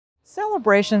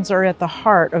Celebrations are at the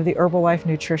heart of the Herbalife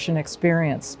nutrition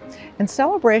experience, and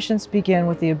celebrations begin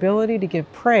with the ability to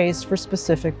give praise for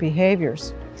specific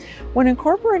behaviors. When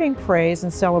incorporating praise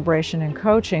and celebration in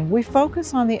coaching, we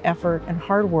focus on the effort and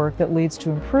hard work that leads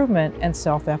to improvement and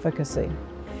self-efficacy.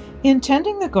 In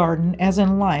tending the garden, as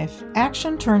in life,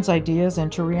 action turns ideas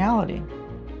into reality.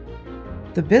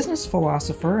 The business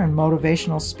philosopher and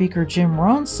motivational speaker Jim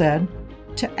Rohn said,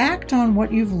 "To act on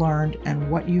what you've learned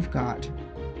and what you've got."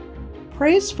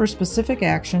 Praise for specific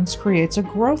actions creates a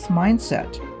growth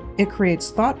mindset. It creates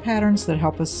thought patterns that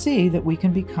help us see that we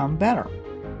can become better.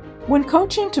 When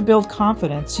coaching to build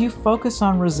confidence, you focus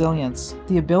on resilience,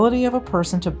 the ability of a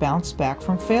person to bounce back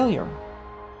from failure.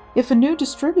 If a new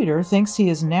distributor thinks he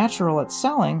is natural at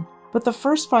selling, but the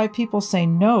first 5 people say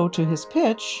no to his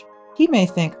pitch, he may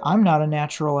think, "I'm not a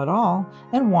natural at all,"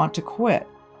 and want to quit.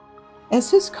 As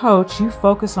his coach, you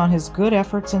focus on his good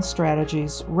efforts and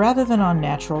strategies rather than on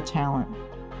natural talent.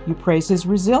 You praise his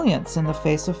resilience in the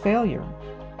face of failure.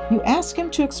 You ask him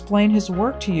to explain his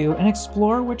work to you and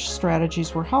explore which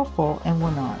strategies were helpful and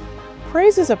were not.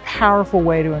 Praise is a powerful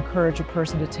way to encourage a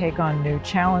person to take on new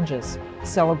challenges.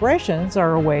 Celebrations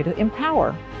are a way to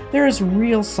empower. There is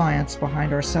real science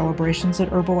behind our celebrations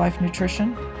at Herbalife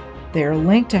Nutrition. They are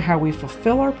linked to how we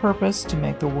fulfill our purpose to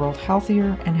make the world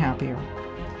healthier and happier.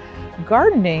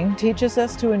 Gardening teaches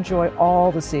us to enjoy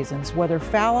all the seasons, whether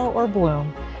fallow or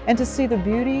bloom, and to see the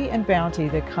beauty and bounty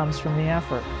that comes from the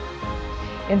effort.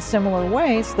 In similar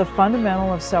ways, the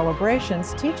fundamental of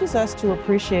celebrations teaches us to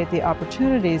appreciate the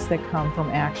opportunities that come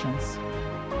from actions.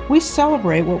 We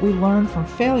celebrate what we learn from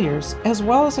failures as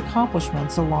well as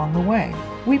accomplishments along the way.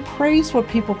 We praise what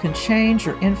people can change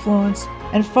or influence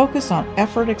and focus on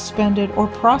effort expended or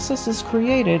processes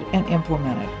created and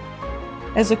implemented.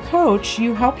 As a coach,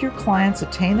 you help your clients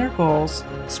attain their goals,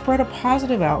 spread a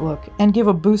positive outlook, and give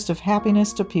a boost of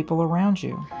happiness to people around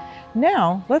you.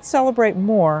 Now, let's celebrate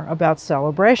more about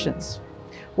celebrations.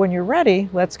 When you're ready,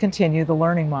 let's continue the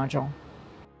learning module.